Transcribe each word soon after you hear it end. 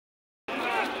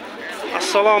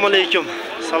Assalomu alaykum.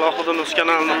 Salohiddin Uz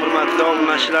kanalining hurmatli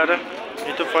obunachilari,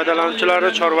 YouTube foydalanuvchilari,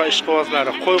 chorva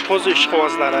ishqibozlari, qo'y qo'zi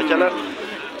ishqibozlari akalar.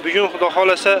 Bugun xudo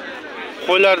xolasa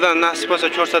qo'ylardan nasib bo'lsa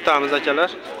ko'rsatamiz akalar.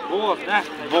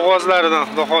 Bo'g'ozlaridan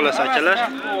xudo xolasa akalar.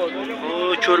 O,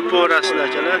 ko'rib ko'rasizlar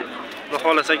akalar. Xudo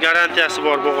xolasa garantiyasi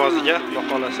bor bo'g'oziga, xudo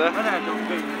xolasa.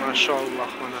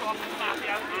 Mashalloh mana.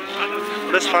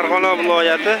 Biz Farg'ona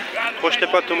viloyati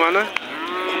Shtepa tumani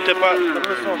tepa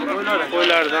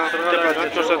qo'ylardan tepadan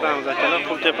ko'rsatamiz akalar,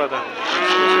 tepadan.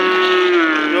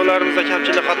 Yo'llarimizda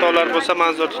kamchilik xatolar bo'lsa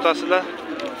ma'zur tutasizlar.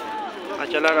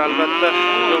 Akalar albatta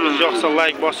videomiz yoqsa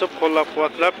like bosib,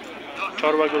 qo'llab-quvvatlab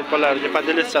chorva guruhlariga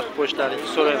podelitsiya qilib qo'yishlaringizni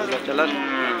so'raymiz akalar.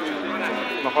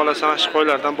 Xohlasa mana shu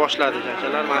qo'ylardan boshladik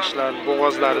akalar, mana shular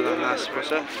bo'g'ozlaridan nasib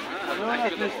bo'lsa.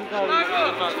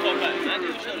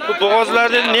 Bu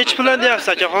bo'g'ozlarni nech puldan deyapsiz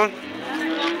akaxon?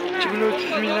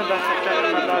 2300 mingdan dastlabki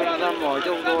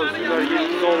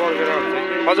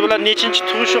hozir bular nechinchi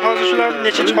tug'ishi, hozir shular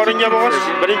nechinchi qoringa bo'g'oz?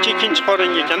 Birinchi, ikkinchi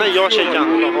qoringa ekan, yosh ekan,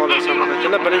 xudo xolasa mana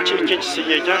akalar, birinchi,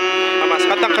 ikkinchisiga ekan. Hammasi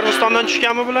qatdan Qirg'izistondan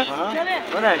tushganmi bular?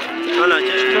 Mana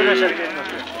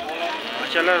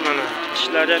akalar mana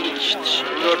tishlari ham 2 tish,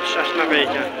 4 tish shunaqa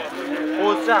ekan.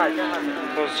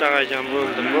 Qo'zcha ekan,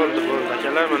 bo'ldi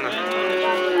akalar mana.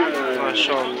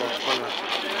 Mashalloh mana.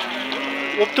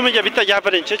 Optimiga bitta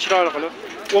gapirinchi, chiroyli qilib.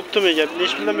 Optimiga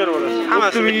nech puldan berib olasiz?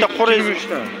 Hammasi bitta qo'ringiz.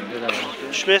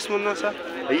 Tushmaysizmi bundan sal?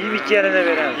 22,5 dan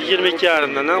beramiz.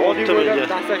 22,5 dan, optimiga.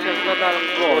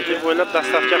 Vodiy bo'ylab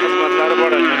dastavka xizmatlari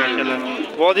bor ekan akalar.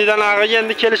 Vodiydan ag'iga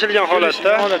endi kelishilgan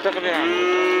holatda. Holatda qilib beramiz.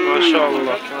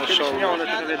 Mashalloh.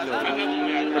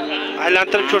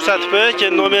 Aylantirib ko'rsatib qo'ying,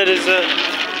 keyin nomeringizni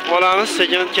olamiz,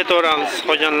 sekin ketaveramiz.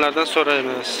 Qolganlardan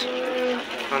so'raymiz.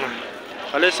 Mana.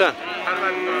 Qalaysan?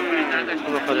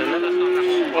 Buni qaranglar.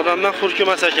 Odamdan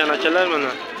hurkimas ekan akalar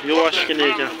mana. Yuvoshgina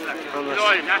ekan.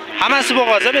 Hammasi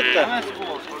bo'g'oz bu yerda.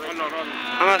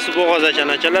 Hammasi bo'g'oz ekan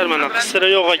akalar mana. Qisiri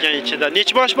yo'q ekan ichida.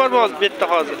 Nech bosh bor bo'g'oz bu yerda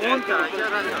hozir?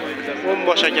 10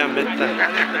 bosh ekan bu yerda.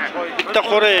 Bitta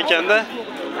qo'ra ekanda,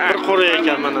 bir qo'ra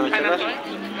ekan mana akalar.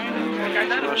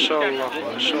 Mashalloh.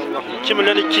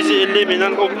 2,250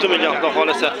 mingdan optimiga xudo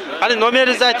xolasa. Qani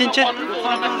nomeringizni aytingchi?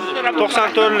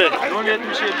 94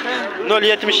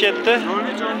 077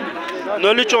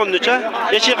 0313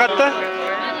 nechi qatta?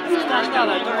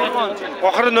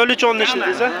 Oxiri 0313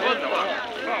 desa?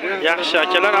 Yaxshi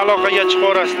akalar, aloqaga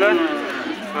chiqaverasizlar.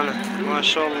 Mana,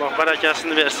 mashalloh,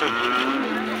 barakasini bersin.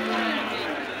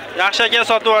 Yaxshi aka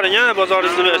sotib yuboring, ha,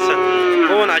 bozoringizni bersin.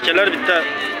 Bo'g'in akalar bitta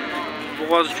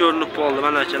bo'g'oz ko'rinib qoldi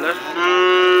mana akalar.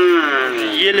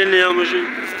 Yelini ham shu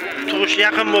tug'ish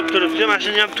yaqin bo'lib turibdi. Mana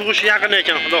shuni ham tug'ish yaqin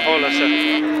ekan, xudo xolasa.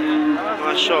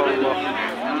 Mashalloh.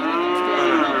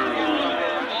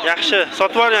 Yaxshi,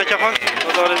 sotib yuboring akaxon,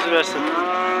 bozoringizni bersin.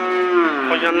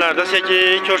 Qolganlarda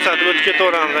sekin ko'rsatib o'tib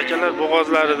ketaveramiz akalar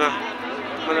bo'g'ozlaridan.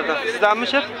 Mana da. Sizdanmi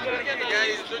shef?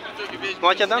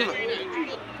 Makadanmi?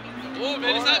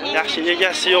 Yaxshi,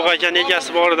 egasi yo'q ekan, egasi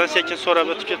boridan sekin so'rab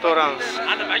o'tib ketaveramiz.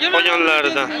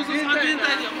 Qolganlaridan.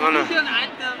 Mana.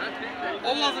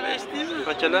 Ovozini eshitdingmi?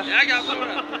 Akalar.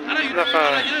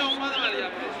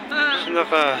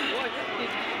 Shunaqa.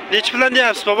 Nech puldan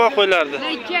deyapsiz baba qo'ylarni?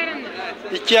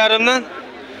 2,5 dan.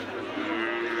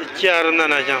 2,5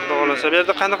 dan ekan, xudo xolasa. Bu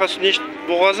yerda qanaqa nech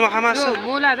bo'g'ozmi hammasi? Yo'q,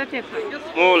 mo'lada tepa.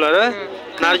 Mo'lari?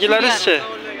 Nargilarizchi?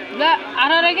 Bular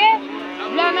araraga,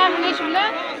 bular narxi nech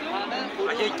bilan?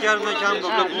 2,5 dan kam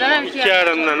bo'ldi.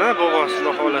 2,5 dan, ha, bo'g'oz,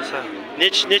 xudo xolasa.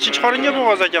 Nechinchi qoringa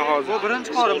bo'g'oz ekan hozir? Bu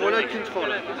birinchi qorin, mo'lar ikkinchi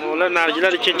qorin. Mo'lar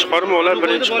nargilar ikkinchi qorin, mo'lar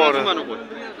birinchi qorin.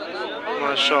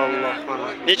 Mashalloh mana.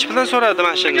 Nech puldan so'radi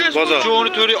mashina bozor?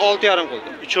 3'uni 4,5 qildi.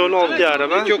 3'uni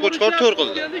 6,5 ha? 2 qo'chqor 4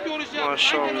 qildi.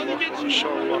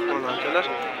 Mashalloh mana akalar.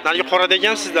 Nargi qora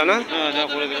degan sizdan, ha? Ha,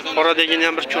 qora degan. Qora degani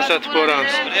ham bir ko'rsatib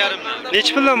ko'ramiz. 1,5 dan. Nech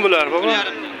puldan bular, baba?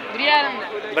 1,5 dan.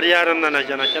 1,5 dan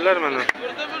ekan akalar mana.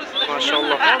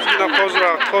 Mashalloh. Ozgina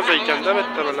qo'z ekanda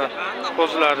bitta bular.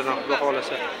 Qo'zlaridan xudo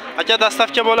xolasa. Aka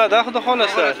dastavka bo'ladi, xudo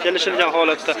xolasa, kelishilgan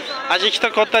holatda. Aji ikkita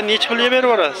kotdan nech pulga berib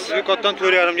yuborasiz? Bu kotdan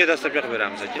 4,5 ga dastavka qilib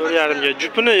beramiz aka. 4,5 ga.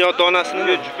 Jupini yo donasini?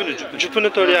 Jupini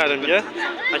 4,5 ga.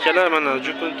 Akalar mana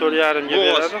jupini 4,5 ga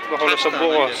beradi. Xudo xolasa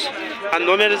bo'g'oz. Ha,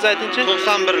 nomeringizni aytingchi?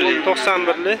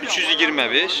 91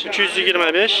 325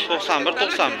 91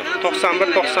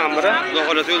 91. Xudo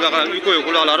xolasa yo'lda uy qo'y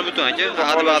quloqlari butun aka.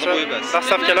 Hadi qo'yibsiz.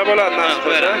 Dastavkalar bo'ladi nasib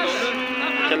bo'lsa.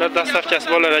 Akalar dastavkasi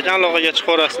bo'lar ekan, aloqaga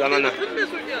chiqaverasizlar mana.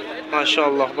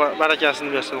 Mashalloh, barakasini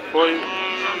bersin.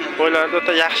 Qo'ylarda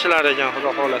o'ta yaxshilar ekan,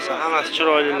 xudo xolasa. Hammasi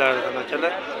chiroylilardan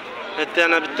akalar. Bitta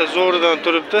yana bitta zo'ridan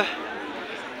turibdi.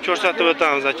 Ko'rsatib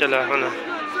o'tamiz akalar mana.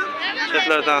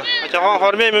 Chetlardan. Akaxon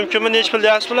hormay mumkinmi? Nech pul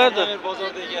deyapsiz bularni?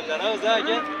 Bozorda ekanlar, o'zi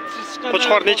aka.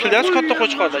 Qo'chqor nech pul deyapsiz? Katta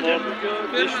qo'chqor aka.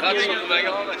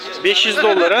 500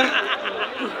 dollar a?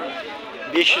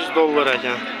 500 dollar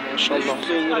ekan. Maşallah.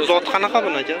 Zot qanaqa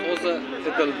buni aka?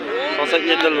 Toza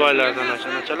Edilboylardan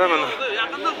ekan. Akalar mana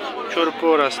ko'rib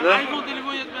ko'rasizlar.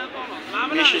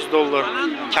 500 dollar.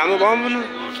 Kami bormi buni?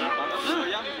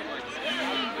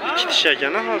 Ikki tish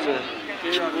ekan hozir.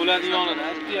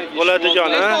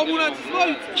 Bo'ladigani.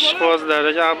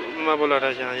 Ishqozlariga nima bo'lar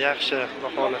ekan? Yaxshi, xudo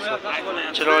xolasa.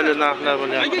 Chiroyli narxlar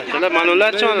bo'lyapti. Akalar,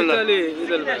 manularchi onalar?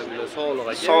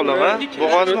 Sog'lig'i.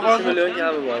 Bo'g'ozmi hozir?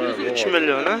 3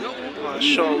 million a?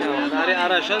 Maşallah. Nari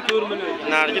arasha 4 million.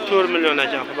 Nargi 4 million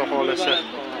ekan, xudo xolasa.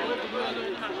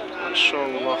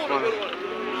 Maşallah mana.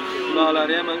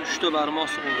 Ularlari ham 3 ta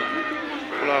barmoq bo'lgan.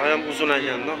 Ular ham uzun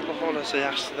ekan-da, xudo xolasa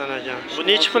yaxshisidan ekan. Bu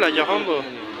nechi pul akaxon bu?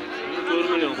 4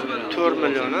 million. 4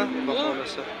 million a? Xudo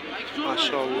xolasa.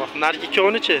 Maşallah. Nargi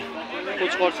ikkovini-chi?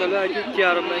 Qo'chqorsalar aka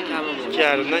 2,5 dan kami bor.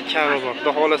 2,5 dan kami bor.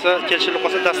 Xudo xolasa kelishilib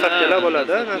qolsa dastlabkilar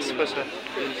bo'ladi, nasib qilsa.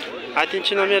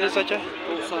 Aytingchi nomeringiz aka?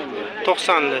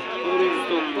 90 li.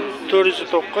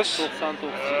 409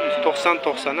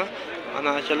 90 a? Mana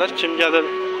akalar kimgadir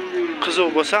qiziq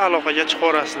bo'lsa aloqaga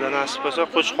chiqarasizlar, nasib bo'lsa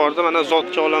qo'chqorda mana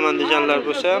zotga olaman deganlar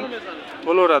bo'lsa ham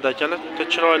bo'laveradi akalar. Bitta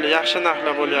chiroyli, yaxshi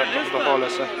narxlar bo'lyapti, xudo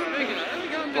xolasa.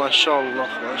 Maşallah,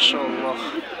 maşallah.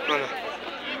 Mana.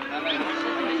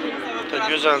 Bitta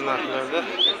go'zal narxlarda.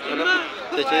 Mana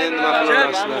sekin nima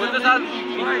qilasizlar.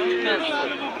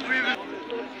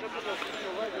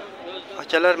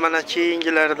 Akalar mana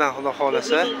keyingilaridan xudo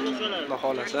xolasa, xudo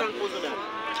xolasa.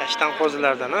 Kashtan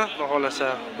qo'zilardan, ha, xudo xolasa.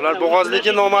 Bular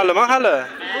bo'g'ozligi noma'lum hali.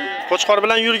 Qo'chqor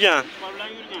bilan yurgan.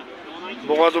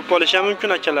 Bo'g'oz bo'lib qolishi ham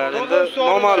mumkin akalar. Endi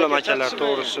noma'lum akalar,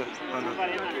 to'g'risi. Mana.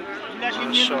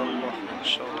 Maşallah,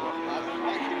 maşallah.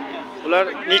 Bular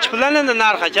nech puldan endi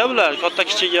narx aka bular? Katta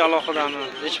kichigi alohidami?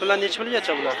 Nech puldan nech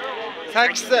pulgacha bular?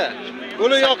 8 ta.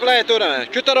 Buni yoqlaytiraman.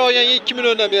 Ko'tarib olganga 2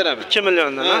 milliondan beraman. 2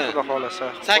 milliondan, ha, xudo xolasa.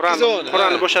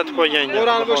 Qur'onni bo'shatib qo'yganga.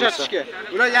 Qur'onni bo'shatishga.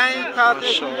 Ular yangi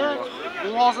qartishga.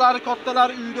 Bo'g'ozlari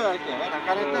kattalari uyda aka.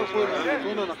 Qaranglar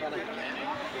qo'yini qarang.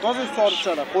 Toza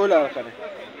sorichalar, qo'ylar qarang.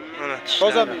 Mana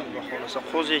toza xudo xolasa.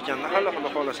 Qo'zi ekanda hali xudo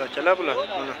xolasa akalar bular.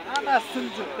 Mana. Hammasi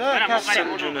sinjida,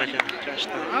 Sinjun ekan.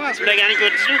 Kashtan. Ulargani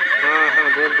ko'rdingizmi? Ha,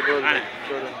 bo'ldi. Mana.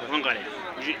 Ko'rdim. Buni qarang.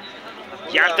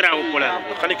 Yaltirab bo'ladi.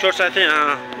 Qani ko'rsating, ha.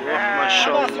 Voh,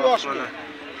 maşallah. Mana.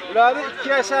 Ularni 2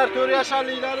 yashar, 4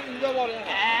 yasharliklari uyda bor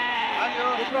yana.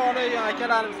 Ko'proq onagan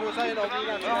akalarimiz bo'lsa, yana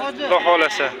olinglar. Xudo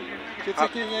xolasa. Kecha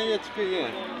kelgan, yetib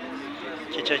kelgan.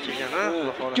 Kecha kelgan, ha,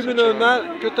 xudo xolasa. 2 milliondan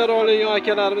ko'tarib olgan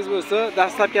akalarimiz bo'lsa,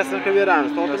 dastlabkasini qilib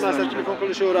beramiz. Tortmasa telefon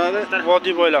qilishaveradi.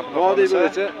 Vodiy bo'ylab. Vodiy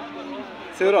bo'yicha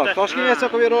Seroq, Toshkentgacha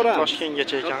qilib beraveramiz.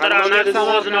 Toshkentgacha ekan. Taraflar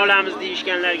bo'g'ozini olamiz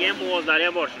deyishganlarga ham bo'g'ozlari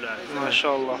ham bor shular.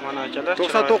 Maşallah, mana akalar.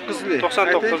 99lik.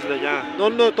 99lik, ha.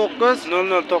 009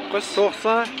 009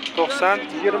 90 90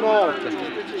 26.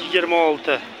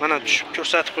 26. Mana tushib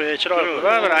ko'rsatib qo'yay chiroyli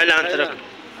va bir aylantirib.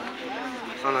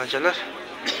 Mana akalar.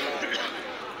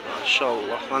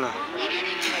 Maşallah, mana.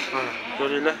 Mana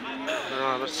ko'ringlar.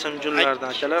 Mana bir simjunlardan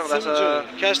akalar.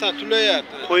 Kashdan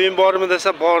tulayapti. Qo'ying bormi desa,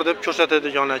 bor deb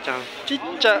ko'rsatadigan ekan.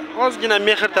 Kichcha ozgina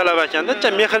mehr talab ekanda,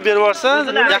 mehr berib yuborsa,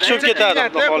 yaxshi bo'lib ketadi,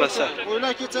 xudo xolasa.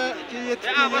 O'ylar kecha yetib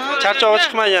kelgan. Charchoq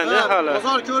chiqmaganda hali.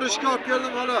 Bozor ko'rishga olib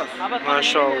keldim xolos.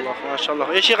 Maşallah, maşallah.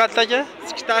 Eshik qayerda aka?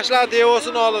 Tashlar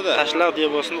devosini oldida. Tashlar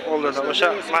devosini oldida. O'sha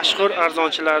mashhur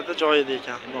arzonchilarda joyida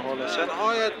ekan, xudo xolasa.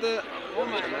 Nihoyatda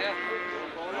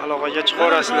aloqaga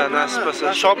chiqarasizlar, nasib bo'lsa.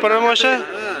 Shopirmi o'sha?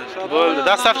 Bo'ldi.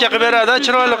 Dastavka qilib beradi,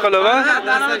 chiroyli qilib, ha?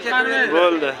 dastavka qilib.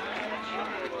 Bo'ldi.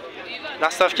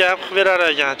 Dastavka ham qilib berar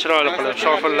ekan, chiroyli qilib,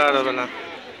 shofirlari bilan.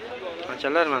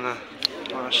 Akalar mana.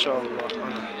 Maşallah.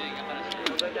 Mana.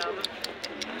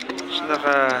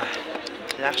 Shunaqa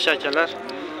yaxshi akalar.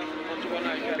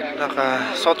 Shunaqa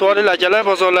sotib olinglar akalar,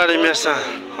 bozorlaring bersin.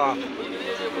 Xo'p.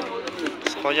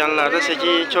 Qolganlarni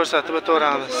sekin ko'rsatib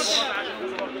o'tamiz.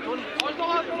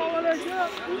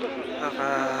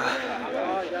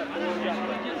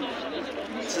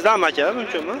 Sizdan aka,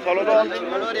 mumkinmi?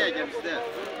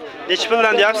 Necha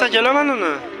puldan deyapsiz akalar mana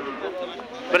uni?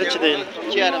 Birinchi deyin.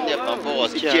 2,5 deyapman,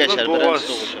 bo'g'oz, 2 yashar, bo'g'oz.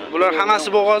 Bular hammasi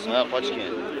bo'g'ozmi? Ha, qochgan.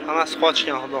 Hammasi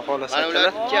qochgan, xudo xolasa Mana ular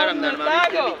akalar. 2,5 dan, mana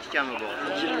 22 kami bor.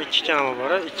 22 kami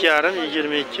bor, 2,5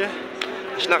 22.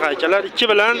 Shunaqa akalar 2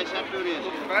 bilan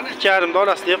 2,5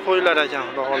 orasida qo'ylar ekan,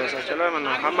 xudo xolasa akalar. Mana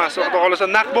hammasi xudo xolasa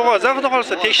naq bo'g'oz, xudo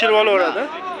xolasa tekshirib olaveradi.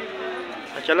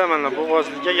 Akalar mana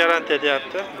bo'g'ozlikka garantiya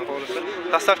deyapti, xudo xolasa.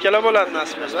 Dastavkalar bo'ladi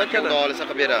nasib bo'lsa akalar. Xudo xolasa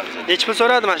qilib beramiz. Necha pul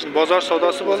so'radi mana shu bozor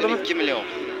savdosi bo'ldimi? 2 million.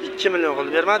 2 million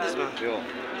qilib bermadingizmi? Yo'q.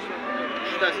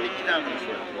 Uchtasini 2 dan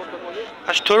qilishyapti.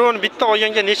 Shu to'roni bitta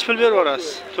olganga necha pul berib yuborasiz?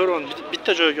 To'roni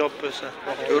bitta joyga olib qo'ysa.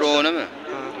 To'ronimi?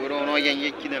 To'roni olganga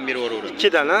 2 dan berib yuboraveramiz.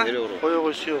 2 dan, ha?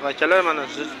 Qo'yg'i suyuq akalar mana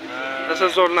siz. Rosa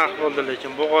zo'r narx bo'ldi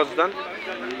lekin bo'g'ozdan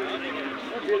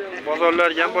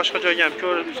bozorlarga ham boshqa joyga ham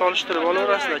ko'rib solishtirib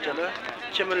olaverasizlar akalar.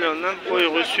 2 milliondan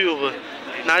qo'yg'i suyug'i.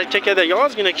 Nari chekadagi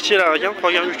ozgina kichikroq ekan,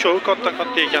 qolgan uchovi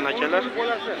katta-katta ekan akalar.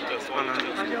 Mana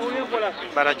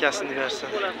barakasini bersin.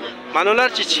 Mana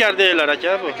ularchi ichkaridaglar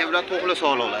aka bu. Aka bular to'qli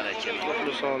sog'liqlar aka.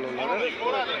 To'qli sog'liqlar.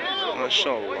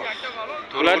 Mashalloh.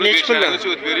 Ular necha puldan?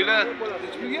 O'tib beringlar.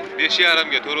 5,5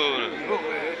 ga to'rovini.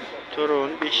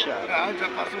 To'rovini 5,5.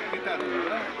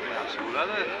 Yaxshi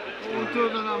bo'ladi.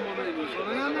 14 dan ham bo'lmaydi.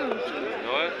 So'raganda.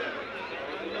 Yo'q.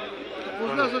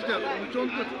 O'zlar so'rayapti.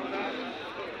 14.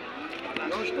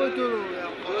 Yosh qo'y to'rov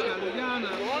ham qolganligini.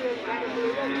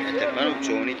 Mana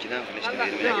uchovini 2 dan qilishni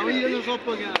Ya, bermaydi. u yerga solib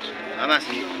qo'ygan.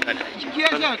 Hammasini qani. 2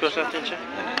 yashar. Ko'rsatingchi.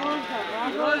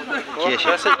 2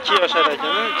 yashar. 2 yashar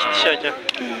ekan, 2 tish ekan.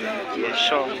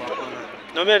 Mashalloh.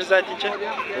 Nomeringizni aytingchi.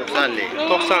 90lik.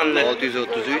 90lik.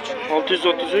 633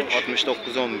 633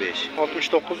 6915.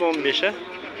 6915 a.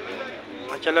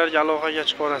 Akalarga aloqaga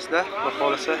chiqarasizlar. Xudo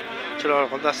xolasa chiroyli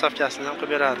qilib dastavkasini ham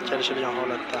qilib beradi kelishilgan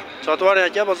holatda. Sotib oling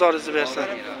aka, bozoringizni bersin.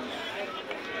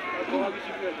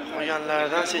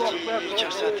 Qolganlardan sekin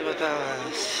ko'rsatib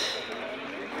o'tamiz.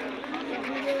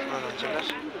 Mana akalar.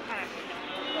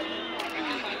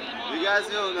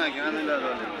 Egasi yo'qmi kanilar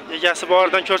oling. Egasi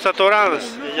boridan ko'rsataveramiz.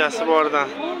 Egasi boridan.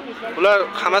 Bular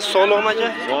hammasi sog'liqmi aka?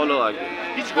 Sog'liq aka.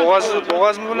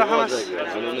 Bo'g'ozmi bular hammasi?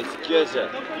 Bunisi 2 yashar.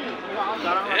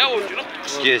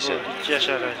 2 yashar. 2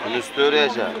 yashar. Bunisi 4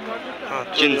 yashar. Ha,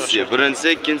 Ikkinchisi, birinchisi,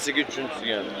 ikkinchisiga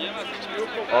uchinchisiga.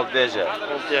 6 yashar.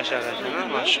 6 yashar ekan,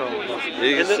 mashalloh.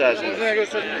 Egisi yashar.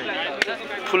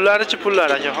 Pullarichi pullar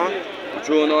akaxon?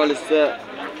 Uchovini olishsa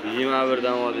 21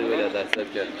 dan olib bo'ladi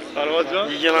dastlabki.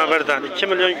 21 dan 2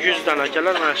 million 100 dan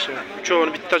akalar mana shu.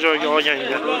 Uchovini bitta joyga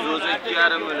olganga. O'zi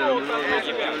 2,5 million, buni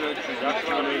o'zi 2 million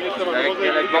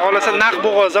 300. Xohlasa naq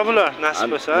bo'g'oza bular, nasib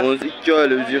bo'lsa. O'zi 2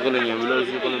 oylik o'zi qilingan, bular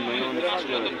o'zi qilinmagan.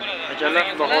 Akalar,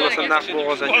 xohlasa naq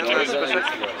bo'g'oza ekan, nasib bo'lsa.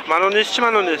 Mana unisi-chi,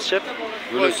 mana unisi-chi.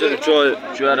 Bunisi 3 oy,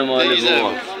 3,5 oylik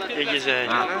bo'g'oz. Egiza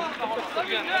ekan.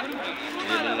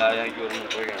 Yelinlarga ko'rinib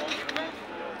qo'ygan.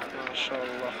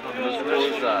 Mashalloh.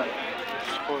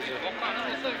 O'zi.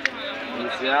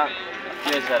 Bunisi ham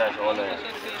 2 yashar oladi.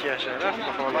 2 yashar,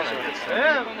 xohlasa.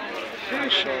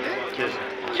 Mashalloh.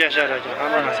 2 yashar ekan,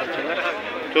 hamma narsa akalar.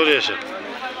 4 yashar.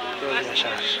 4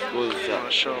 yashar. O'zi.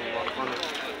 Mashalloh.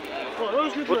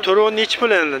 Bu to'rov necha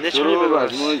pul endi? Necha pul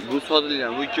berasiz? Bu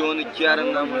sotilgan. Bu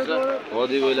 2,5 dan bo'lsa,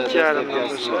 oddiy bo'ladi. 2,5 dan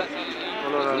bo'lsa.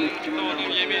 Mana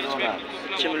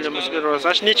 2 million bo'lsa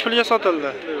berasiz. Necha pulga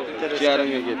sotildi? 2,5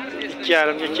 ga ketdi.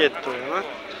 2,5 ga ketdi, ha?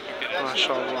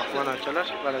 Mashalloh, mana akalar,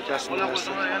 barakasini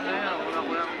bersin.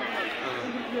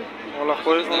 Alloh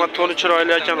qo'y, omad to'ni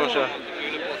chiroyli ekan o'sha.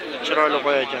 Chiroyli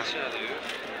qo'y ekan.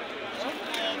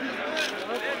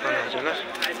 Mana akalar.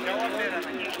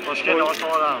 Toshkentga ochib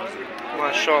olamiz.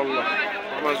 Mashalloh.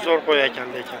 Omad zo'r qo'y ekan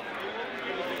lekin.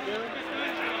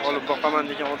 Olib boqaman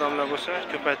degan odamlar bo'lsa,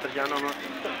 ko'paytirgan ama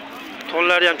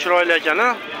tonlari ham chiroyli ekan, ha?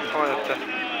 Hayotda.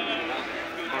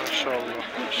 Mashalloh,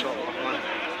 mashalloh.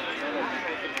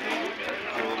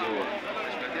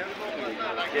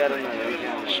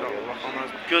 Mashalloh,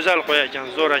 go'zal qo'y ekan,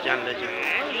 zo'r ekan lekin.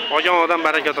 Olgan odam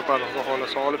baraka topadi, xudo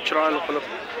xolasa. Olib chiroyli qilib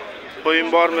qo'yim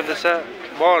bormi desa,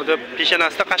 bor deb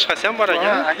peshanasida qashqasi ham bor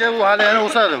ekan. Aka, bu hali yana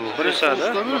o'sadi bu. O'sadi.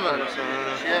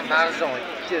 Marg'ilon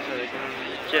 2 yashar ekan.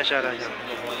 2 yashar ekan,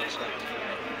 xudo xolasa.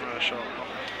 Mashalloh.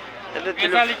 Endi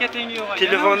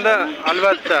telefonda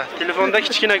albatta, telefonda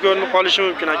kichkina ko'rinib qolishi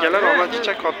mumkin akalar, ammo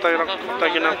kichik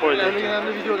kattagina qo'ydi.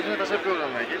 Telegramda videoni tashlab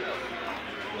ko'raman aka.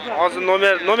 Hozir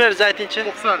nomeringizni aytingchi.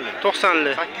 90lik.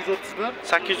 90lik.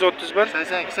 831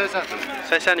 831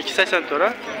 82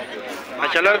 84.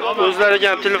 Akalar o'zlariga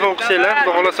ham telefon qilsanglar,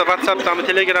 xudo xolasa WhatsAppdami,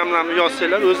 Telegramdami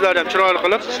yozsanglar, o'zlari ham chiroyli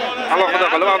qilib, alohida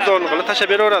qilib, obzorni qilib tashlab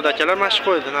beraveradi akalar, mashq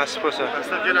qo'ydi, nasib bo'lsa.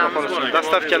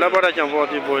 Dastavkalar bor ekan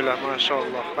vodiy bo'ylab,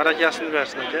 mashalloh. Barakasini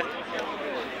bersin aka.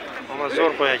 Ammo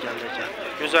zo'r qo'y ekan lekin.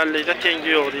 Go'zallikda tengi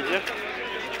yo'q deydi.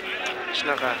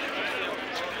 Shunaqa.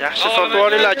 Yaxshi sotib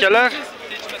olinglar akalar.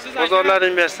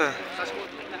 Bozorlaring bersin.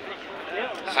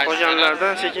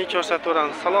 Qolganlardan sekin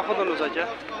ko'rsataveramiz. Salohiddin aka.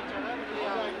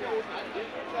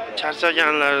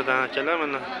 Charchaganlaridan akalar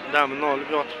mana damini olib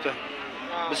yotibdi.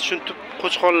 Biz tushunib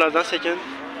qo'chqorlardan sekin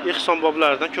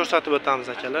ehsonboblaridan ko'rsatib o'tamiz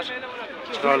akalar.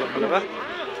 Chiroyli qilib.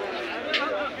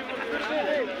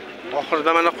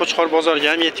 Oxirida mana qo'chqor bozorga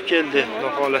ham yetib keldi, xudo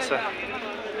xolasa.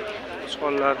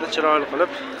 Qo'chqorlarni chiroyli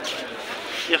qilib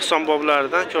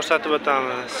ehsonboblaridan ko'rsatib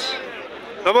o'tamiz.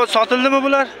 Nima, sotildimi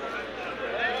bular?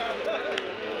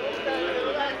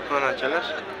 mana akalar.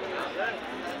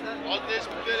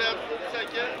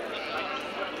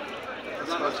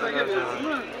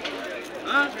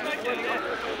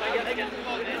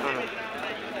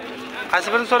 Qaysi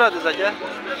birini so'radingiz aka?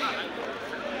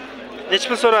 Necha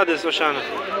pul so'radingiz o'shani?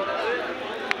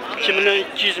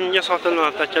 2.200 mingga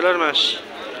sotilmoqda akalar, mana shu.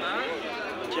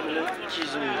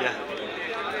 2.200 mingga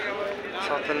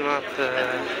sotilmoqda.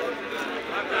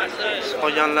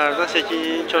 Qolganlardan sekin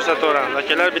ko'rsataveramiz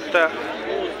akalar. Bitta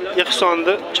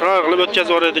iqsonni chiroq qilib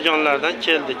o'tkazib yuboradiganlardan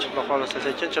keldik. Xudo xolasa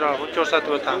sekin chiroqni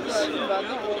ko'rsatib o'tamiz.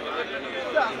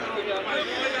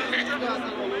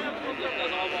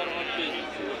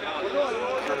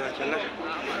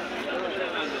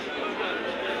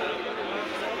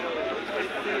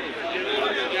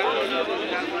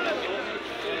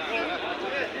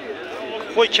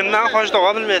 Qo'y kimdan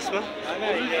hojdog'a bilmaysizmi?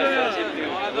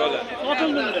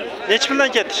 Necha puldan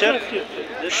ketdi, shef?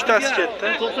 3 tasi ketdi.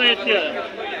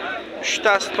 3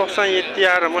 tasi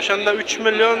 97,5. O'shanda 3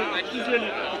 million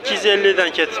 250 dan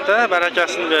ketdi-da,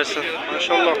 barakasini bersin.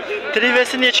 Maşalloh.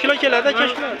 Trivesi necha kilo keladi aka?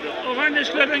 Og'an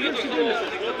ishlardan kelib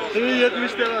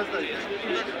 70 emasdan.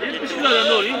 70 kilodan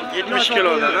o'ring. 70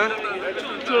 kilodan, ha?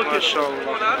 Maşalloh,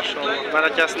 maşalloh.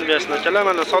 Barakasini bersin akalar.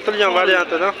 Mana sotilgan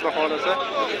variantidan xudo xolasa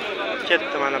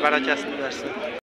ketdi, mana barakasini bersin.